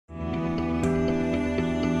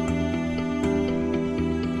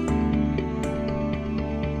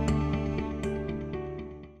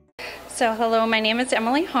So hello, my name is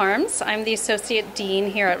Emily Harms. I'm the Associate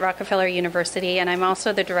Dean here at Rockefeller University, and I'm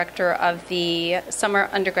also the Director of the Summer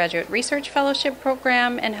Undergraduate Research Fellowship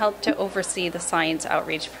Program and help to oversee the Science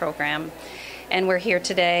Outreach Program. And we're here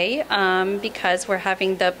today because we're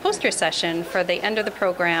having the poster session for the end of the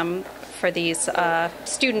program for these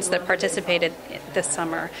students that participated this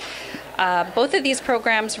summer. Both of these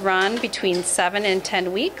programs run between 7 and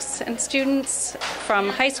 10 weeks, and students from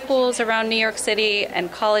high schools around New York City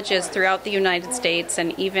and colleges throughout the United States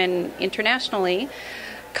and even internationally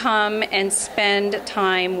come and spend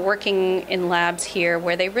time working in labs here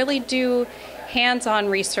where they really do hands-on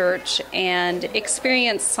research and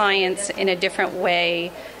experience science in a different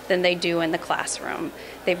way than they do in the classroom.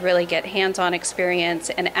 They really get hands-on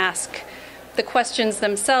experience and ask the questions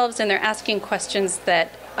themselves, and they're asking questions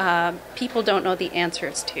that people don't know the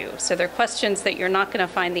answers to. So they're questions that you're not going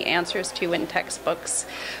to find the answers to in textbooks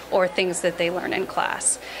or things that they learn in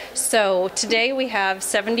class. So today we have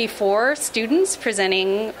 74 students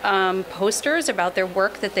presenting posters about their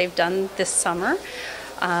work that they've done this summer.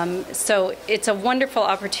 So it's a wonderful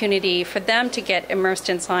opportunity for them to get immersed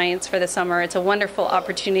in science for the summer. It's a wonderful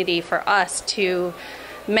opportunity for us to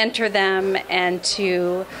mentor them and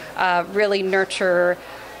to really nurture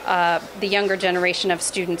the younger generation of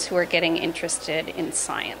students who are getting interested in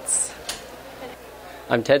science.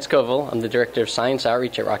 I'm Ted Scovell. I'm the Director of Science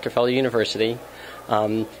Outreach at Rockefeller University.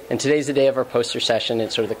 And today's the day of our poster session.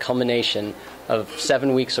 It's sort of the culmination of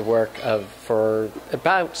 7 weeks of work for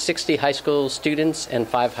about 60 high school students and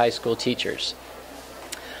 5 high school teachers.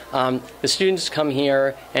 The students come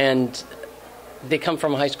here and they come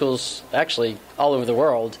from high schools actually all over the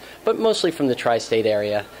world, but mostly from the tri-state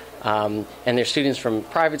area. And they're students from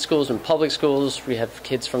private schools and public schools. We have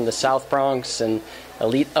kids from the South Bronx and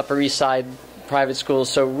elite Upper East Side private schools,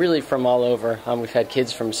 so really from all over. We've had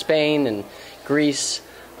kids from Spain and Greece,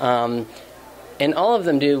 and all of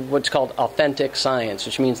them do what's called authentic science,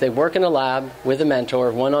 which means they work in a lab with a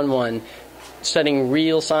mentor, one-on-one, studying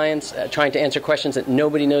real science, trying to answer questions that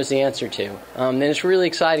nobody knows the answer to. And it's really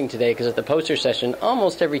exciting today because at the poster session,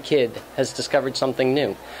 almost every kid has discovered something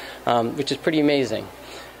new, which is pretty amazing.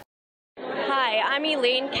 I'm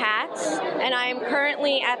Elaine Katz, and I am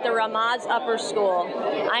currently at the Ramaz Upper School.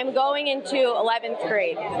 I'm going into 11th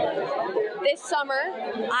grade. This summer,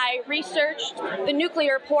 I researched the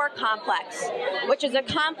nuclear pore complex, which is a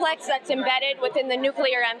complex that's embedded within the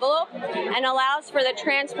nuclear envelope and allows for the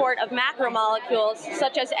transport of macromolecules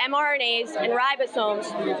such as mRNAs and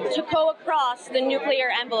ribosomes to go across the nuclear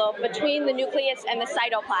envelope between the nucleus and the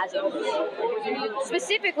cytoplasm.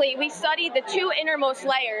 Specifically, we studied the 2 innermost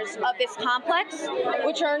layers of this complex,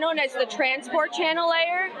 which are known as the transport channel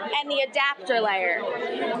layer and the adapter layer.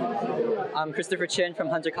 I'm Christopher Chin from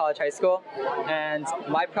Hunter College High School, and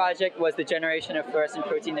my project was the generation of fluorescent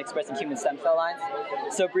protein expressed in human stem cell lines.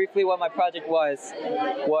 So briefly, what my project was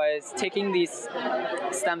taking these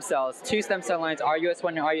stem cells, 2 stem cell lines, RUS1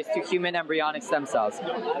 and RUS2, human embryonic stem cells.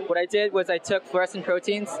 What I did was I took fluorescent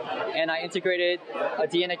proteins and I integrated a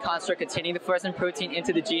DNA construct containing the fluorescent protein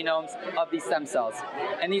into the genomes of these stem cells.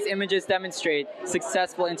 And these images demonstrate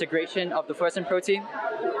successful integration of the fluorescent protein,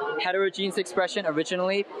 heterogeneous expression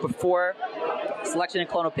originally before selection and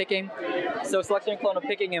clonal picking. So selection and clonal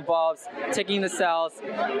picking involves taking the cells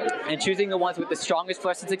and choosing the ones with the strongest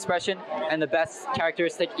fluorescence expression and the best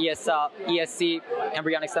characteristic ESC,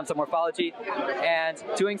 embryonic stem cell morphology. And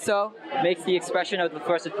doing so makes the expression of the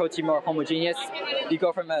fluorescent protein more homogeneous. You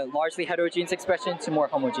go from a largely heterogeneous expression to more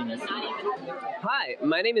homogeneous. Hi,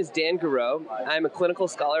 my name is Dan Garreau. I'm a clinical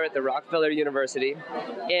scholar at the Rockefeller University.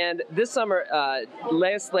 And this summer,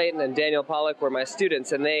 Leah Slayton and Daniel Pollack were my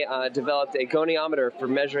students, and they developed a goniometer for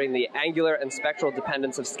measuring the angular and spectral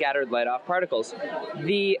dependence of scattered light-off particles.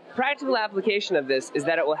 The practical application of this is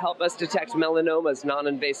that it will help us detect melanomas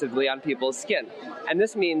non-invasively on people's skin. And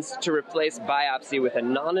this means to replace biopsy with a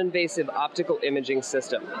non-invasive optical imaging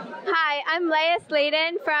system. Hi, I'm Leah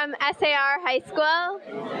Slayton from SAR High School.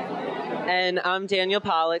 And I'm Daniel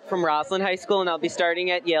Pollack from Roslyn High School, and I'll be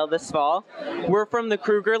starting at Yale this fall. We're from the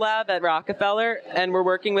Kruger Lab at Rockefeller, and we're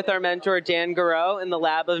working with our mentor Dan Garreau in the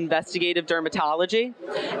Lab of Investigative Dermatology.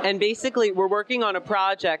 And basically, we're working on a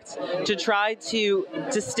project to try to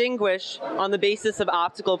distinguish, on the basis of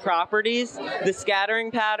optical properties, the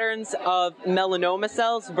scattering patterns of melanoma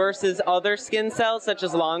cells versus other skin cells, such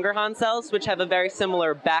as Langerhans cells, which have a very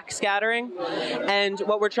similar backscattering. And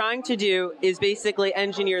what we're trying to do is basically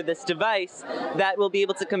engineer this device that will be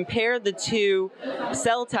able to compare the 2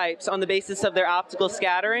 cell types on the basis of their optical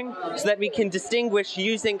scattering so that we can distinguish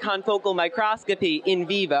using confocal microscopy in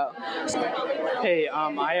vivo. Hey,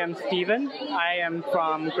 I am Steven. I am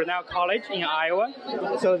from Grinnell College in Iowa.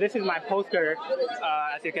 So this is my poster,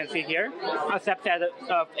 as you can see here. A subset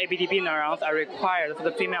of ABDB neurons are required for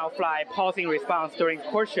the female fly pulsing response during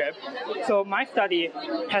courtship. So my study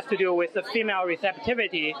has to do with the female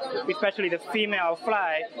receptivity, especially the female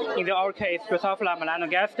fly, in our case, Drosophila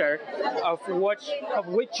melanogaster, of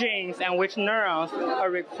which genes and which neurons are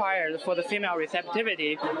required for the female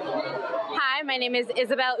receptivity. Hi, my name is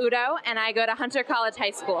Isabel Udo, and I go to Hunter College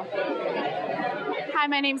High School. Hi,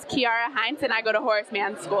 my name's Kiara Heinz, and I go to Horace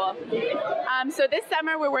Mann School. So this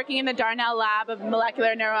summer, we're working in the Darnell Lab of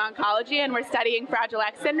Molecular Neuro-Oncology, and we're studying Fragile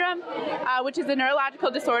X syndrome, which is a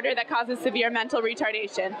neurological disorder that causes severe mental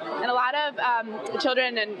retardation. And a lot of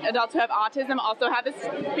children and adults who have autism also have this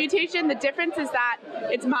mutation. The difference is that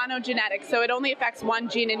it's monogenetic, so it only affects one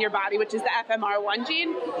gene in your body, which is the FMR1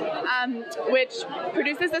 gene, which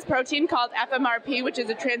produces this protein called FMRP, which is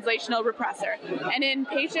a translational repressor. And in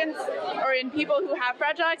patients, or in people who have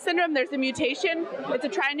Fragile X syndrome, there's a mutation. It's a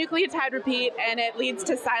trinucleotide repeat, and it leads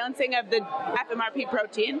to silencing of the FMRP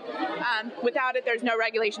protein. Without it, there's no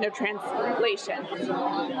regulation of translation.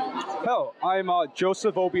 Hello, I'm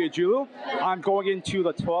Joseph Obiajulu. I'm going into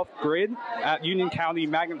the 12th grade at Union County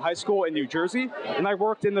Magnum High School in New Jersey, and I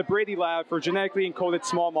worked in the Brady lab for genetically encoded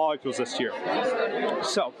small molecules this year.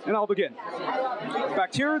 So, and I'll begin.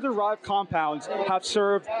 Bacteria-derived compounds have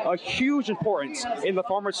served a huge importance in the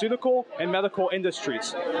pharmaceutical and medical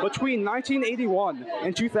industries. Between 1981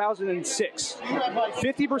 and 2006,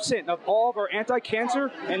 50% of all of our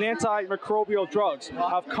anti-cancer and antimicrobial drugs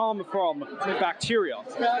have come from bacteria.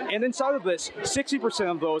 And inside of this,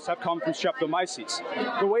 60% of those have come from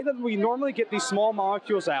Streptomyces. The way that we normally get these small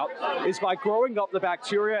molecules out is by growing up the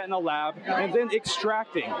bacteria in a lab and then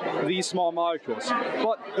extracting these small molecules.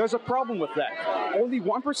 But there's a problem with that. Only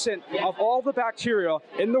 1% of all the bacteria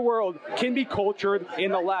in the world can be cultured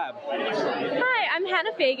in a lab. Hi, I'm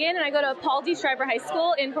Hannah Fagan, and I go to Paul D. Schreiber High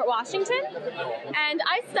School in Port Washington. And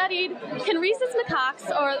I studied, can rhesus macaques,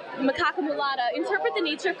 or Macaca mulatta, interpret the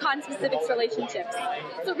nature of conspecifics relationships?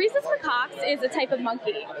 So rhesus macaques is a type of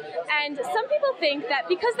monkey. And some people think that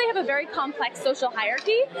because they have a very complex social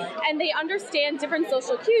hierarchy, and they understand different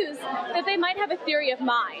social cues, that they might have a theory of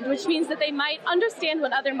mind, which means that they might understand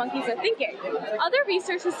what other monkeys are thinking. Other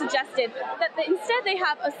research has suggested that instead they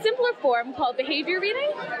have a simpler form called behavior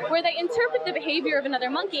reading, where they interpret the behavior of another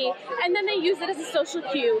monkey, and then they use it as a social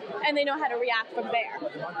cue, and they know how to react from there.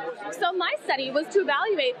 So my study was to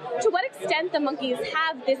evaluate to what extent the monkeys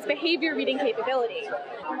have this behavior reading capability.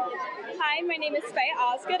 Hi, my name is Faye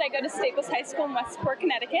Osgood. I go to Staples High School in Westport,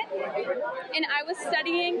 Connecticut. And I was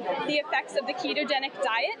studying the effects of the ketogenic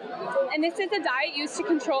diet. And this is a diet used to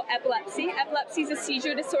control epilepsy. Epilepsy is a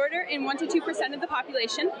seizure disorder in 1 to 2% of the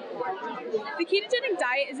population. The ketogenic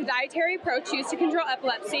diet is a dietary approach used to control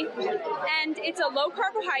epilepsy. And it's a low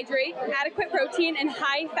carbohydrate, adequate protein, and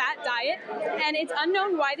high fat diet. And it's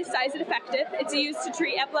unknown why this diet is effective. It's used to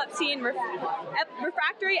treat epilepsy and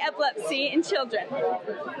refractory epilepsy in children.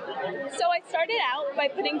 So I started out by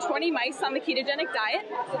putting 20 mice on the ketogenic diet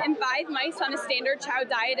and 5 mice on a standard chow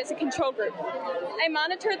diet as a control group. I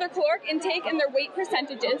monitored their caloric intake and their weight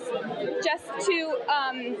percentages just to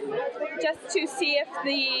see if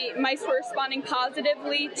the mice were responding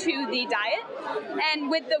positively to the diet. And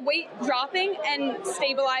with the weight dropping and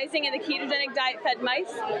stabilizing in the ketogenic diet-fed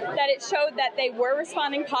mice, that it showed that they were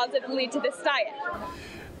responding positively to this diet.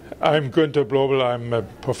 I'm Gunter Blobel. I'm a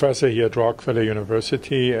professor here at Rockefeller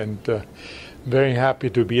University, and very happy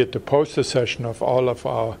to be at the poster session of all of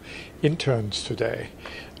our interns today.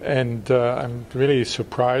 And I'm really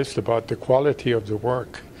surprised about the quality of the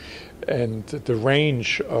work and the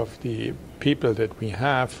range of the people that we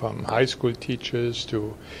have, from high school teachers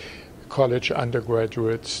to college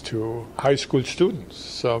undergraduates to high school students.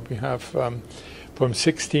 So we have from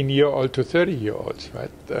 16-year-old to 30-year-olds,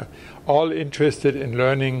 right? All interested in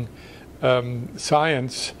learning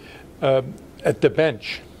science at the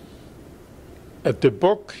bench. At the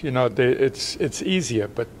book, you know, it's easier,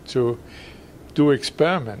 but to do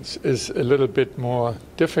experiments is a little bit more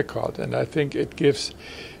difficult. And I think it gives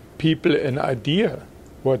people an idea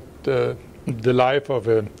what the life of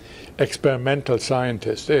an experimental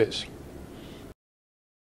scientist is.